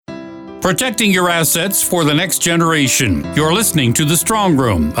Protecting your assets for the next generation. You're listening to The Strong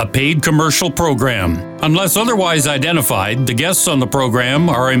Room, a paid commercial program. Unless otherwise identified, the guests on the program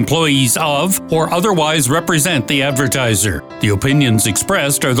are employees of or otherwise represent the advertiser. The opinions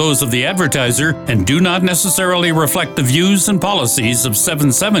expressed are those of the advertiser and do not necessarily reflect the views and policies of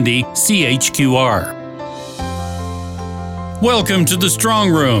 770 CHQR. Welcome to The Strong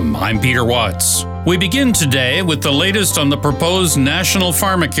Room. I'm Peter Watts. We begin today with the latest on the proposed National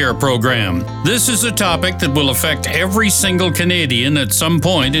Pharmacare program. This is a topic that will affect every single Canadian at some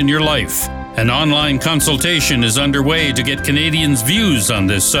point in your life. An online consultation is underway to get Canadians' views on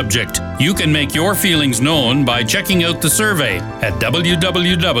this subject. You can make your feelings known by checking out the survey at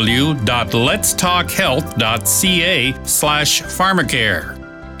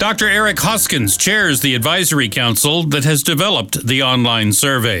www.letstalkhealth.ca/pharmacare. Dr. Eric Hoskins chairs the advisory council that has developed the online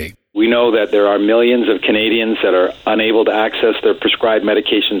survey. We know that there are millions of Canadians that are unable to access their prescribed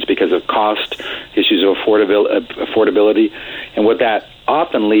medications because of cost, issues of affordability, and what that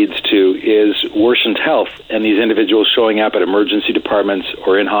often leads to is worsened health, and these individuals showing up at emergency departments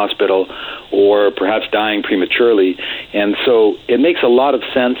or in hospital or perhaps dying prematurely. And so it makes a lot of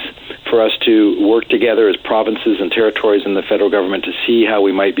sense for us to work together as provinces and territories in the federal government to see how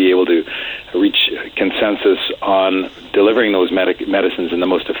we might be able to reach consensus on delivering those medicines in the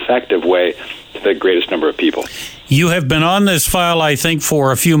most effective way to the greatest number of people. You have been on this file, I think,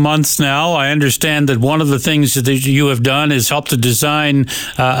 for a few months now. I understand that one of the things that you have done is help to design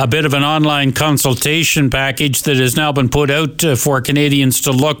a bit of an online consultation package that has now been put out for Canadians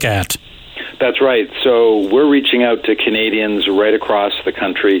to look at. That's right. So we're reaching out to Canadians right across the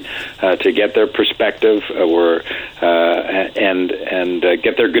country to get their perspective and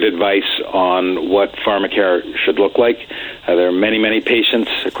get their good advice on what pharmacare should look like. There are many, many patients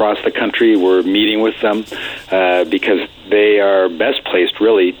across the country. We're meeting with them because they are best placed,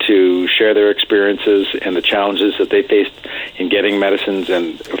 really, to share their experiences and the challenges that they faced in getting medicines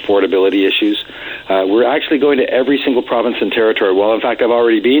and affordability issues. We're actually going to every single province and territory. Well, in fact, I've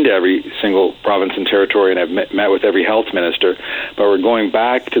already been to every single province and territory, and I've met with every health minister. But we're going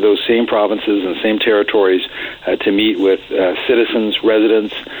back to those same provinces and same territories to meet with citizens,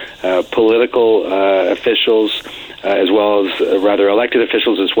 residents, political officials, as well as elected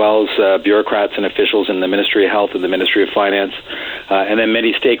officials, as well as bureaucrats and officials in the Ministry of Health and the Ministry of Finance, and then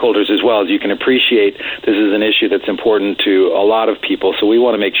many stakeholders as well. As you can appreciate, this is an issue that's important to a lot of people, so we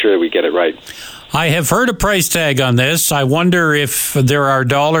want to make sure that we get it right. I have heard a price tag on this. I wonder if there are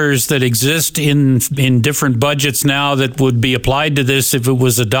dollars that exist in different budgets now that would be applied to this if it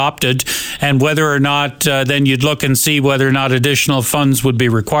was adopted, and whether or not then you'd look and see whether or not additional funds would be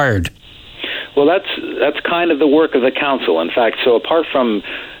required. Well, that's kind of the work of the council. In fact, so apart from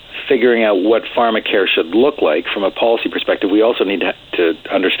figuring out what pharmacare should look like from a policy perspective, we also need to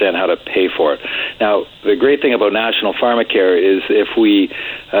understand how to pay for it. Now, the great thing about national pharmacare is if we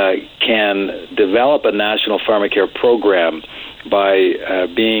can develop a national pharmacare program by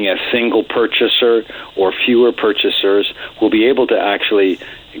being a single purchaser or fewer purchasers, we'll be able to actually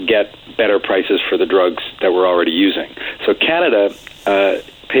get better prices for the drugs that we're already using. So Canada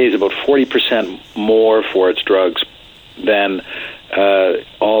pays about 40% more for its drugs than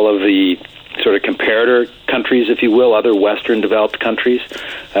all of the sort of comparator countries, if you will, other Western developed countries.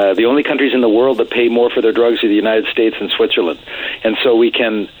 The only countries in the world that pay more for their drugs are the United States and Switzerland. And so we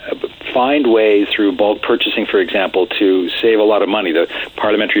can find ways through bulk purchasing, for example, to save a lot of money. The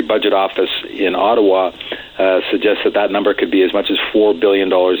Parliamentary Budget Office in Ottawa suggests that number could be as much as $4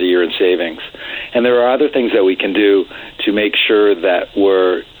 billion a year in savings. And there are other things that we can do to make sure that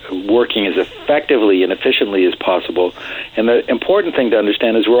we're working as effectively and efficiently as possible. And the important thing to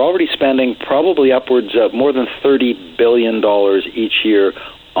understand is we're already spending probably upwards of more than $30 billion each year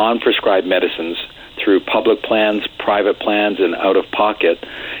on prescribed medicines through public plans, private plans, and out-of-pocket.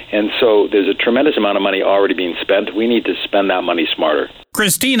 And so there's a tremendous amount of money already being spent. We need to spend that money smarter.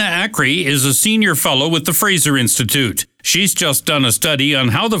 Kristin Acri is a senior fellow with the Fraser Institute. She's just done a study on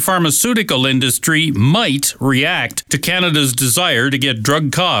how the pharmaceutical industry might react to Canada's desire to get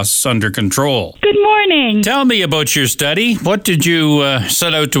drug costs under control. Good morning. Tell me about your study. What did you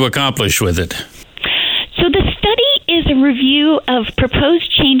set out to accomplish with it? So the study is a review of proposed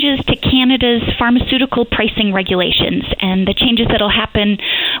changes to Canada's pharmaceutical pricing regulations and the changes that will happen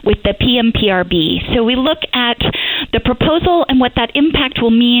with the PMPRB. So we look at the proposal and what that impact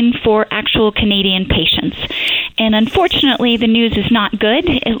will mean for actual Canadian patients. And unfortunately, the news is not good.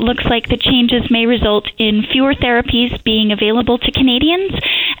 It looks like the changes may result in fewer therapies being available to Canadians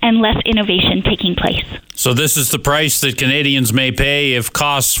and less innovation taking place. So this is the price that Canadians may pay if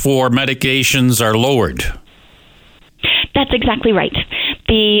costs for medications are lowered. That's exactly right.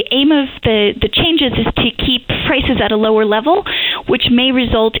 the aim of the changes is to keep prices at a lower level, which may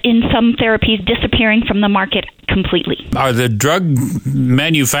result in some therapies disappearing from the market completely. Are the drug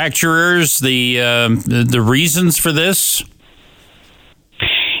manufacturers the reasons for this?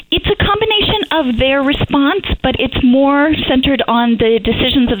 It's a combination of their response, but it's more centered on the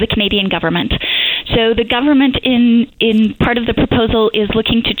decisions of the Canadian government. So the government in part of the proposal is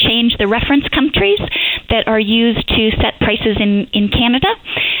looking to change the reference countries that are used to set prices in Canada,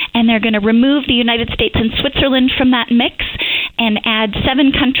 and they're going to remove the United States and Switzerland from that mix and add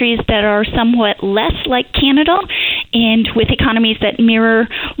 7 countries that are somewhat less like Canada and with economies that mirror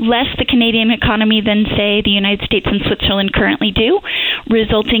less the Canadian economy than, say, the United States and Switzerland currently do,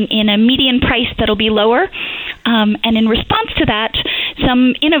 resulting in a median price that'll be lower. And in response to that,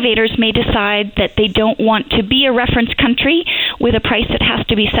 some innovators may decide that they don't want to be a reference country with a price that has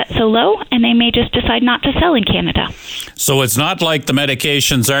to be set so low, and they may just decide not to sell in Canada. So it's not like the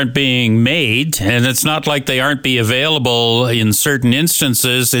medications aren't being made, and it's not like they aren't be available in certain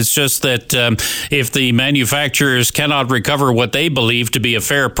instances. It's just that if the manufacturers cannot recover what they believe to be a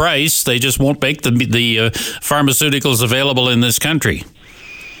fair price, they just won't make the pharmaceuticals available in this country.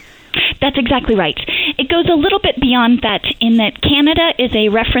 That's exactly right. It goes a little bit beyond that in that Canada is a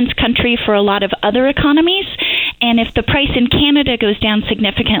reference country for a lot of other economies, and if the price in Canada goes down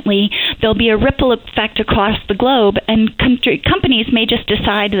significantly, there'll be a ripple effect across the globe, and companies may just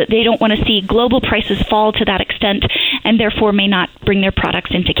decide that they don't want to see global prices fall to that extent, and therefore may not bring their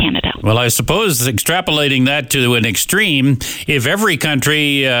products into Canada. Well, I suppose extrapolating that to an extreme, if every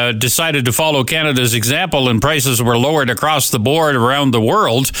country decided to follow Canada's example and prices were lowered across the board around the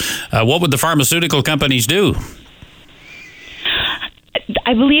world, what would the pharmaceutical companies do?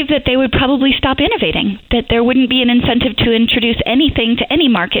 I believe that they would probably stop innovating, that there wouldn't be an incentive to introduce anything to any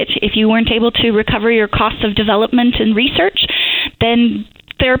market. If you weren't able to recover your costs of development and research, then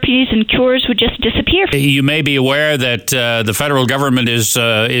therapies and cures would just disappear. You may be aware that the federal government is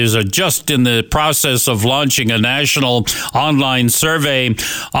just in the process of launching a national online survey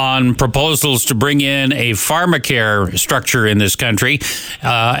on proposals to bring in a pharmacare structure in this country,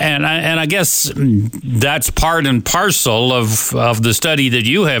 and I guess that's part and parcel of the study that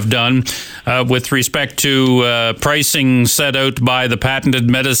you have done with respect to pricing set out by the Patented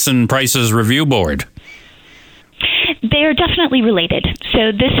Medicine Prices Review Board. They are definitely related.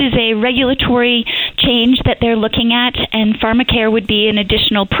 So this is a regulatory change that they're looking at, and pharmacare would be an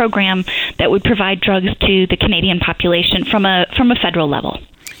additional program that would provide drugs to the Canadian population from a federal level.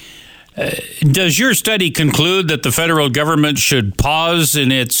 Does your study conclude that the federal government should pause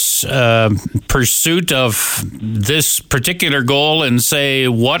in its pursuit of this particular goal and say,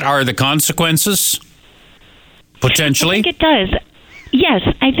 what are the consequences, potentially? I think it does. Yes,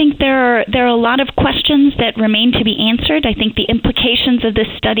 I think there are a lot of questions that remain to be answered. I think the implications of this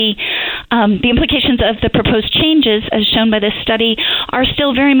study, the implications of the proposed changes, as shown by this study, are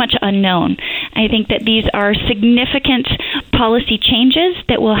still very much unknown. I think that these are significant policy changes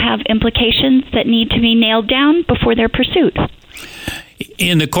that will have implications that need to be nailed down before their pursuit.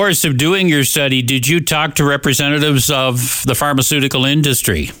 In the course of doing your study, did you talk to representatives of the pharmaceutical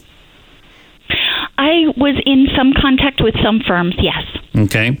industry? I was in some contact with some firms, yes.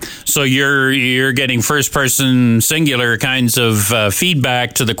 Okay. So you're getting first-person singular kinds of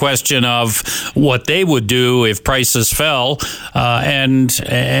feedback to the question of what they would do if prices fell and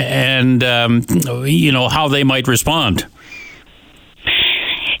how they might respond.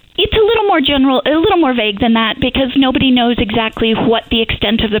 It's a little more general, a little more vague than that, because nobody knows exactly what the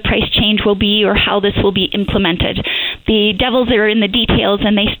extent of the price change will be or how this will be implemented. The devils are in the details,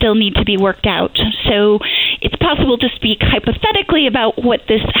 and they still need to be worked out. So it's possible to speak hypothetically about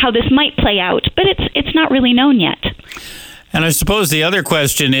how this might play out, but it's not really known yet. And I suppose the other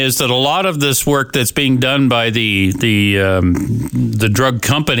question is that a lot of this work that's being done by the drug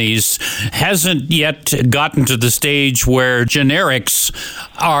companies hasn't yet gotten to the stage where generics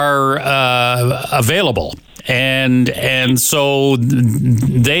are available. And so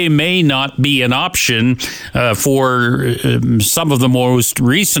they may not be an option for some of the most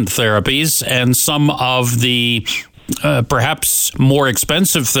recent therapies and some of the perhaps more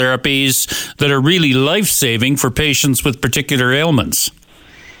expensive therapies that are really life-saving for patients with particular ailments.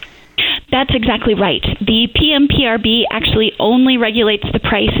 That's exactly right. The PMPRB actually only regulates the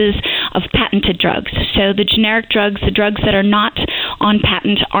prices of patented drugs. So the generic drugs, the drugs that are not on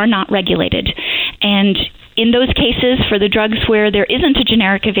patent, are not regulated. And in those cases, for the drugs where there isn't a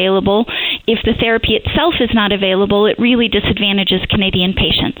generic available, if the therapy itself is not available, it really disadvantages Canadian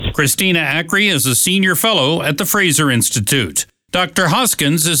patients. Kristin Acri is a senior fellow at the Fraser Institute. Dr.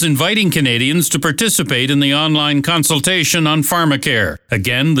 Hoskins is inviting Canadians to participate in the online consultation on pharmacare.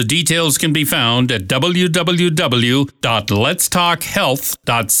 Again, the details can be found at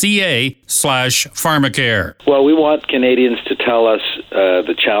www.letstalkhealth.ca/pharmacare. Well, we want Canadians to tell us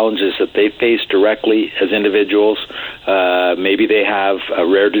the challenges that they face directly as individuals. Maybe they have a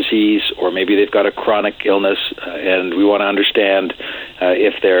rare disease, or maybe they've got a chronic illness, and we want to understand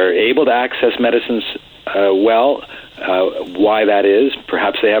if they're able to access medicines why that is.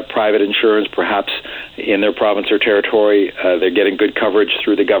 Perhaps they have private insurance, perhaps in their province or territory they're getting good coverage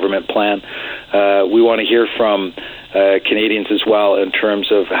through the government plan. We want to hear from Canadians as well in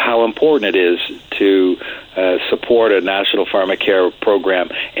terms of how important it is to support a national pharmacare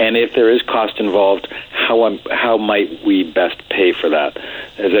program, and if there is cost involved, how might we best pay for that?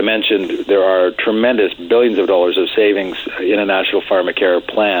 As I mentioned, there are tremendous billions of dollars of savings in a national pharmacare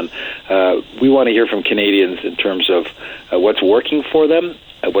plan. We want to hear from Canadians in terms of what's working for them,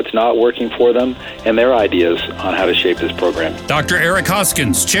 what's not working for them, and their ideas on how to shape this program. Dr. Eric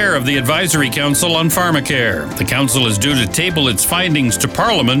Hoskins, Chair of the Advisory Council on Pharmacare. The Council is due to table its findings to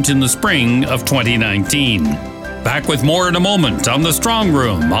Parliament in the spring of 2019. Back with more in a moment on The Strong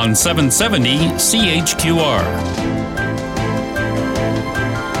Room on 770 CHQR.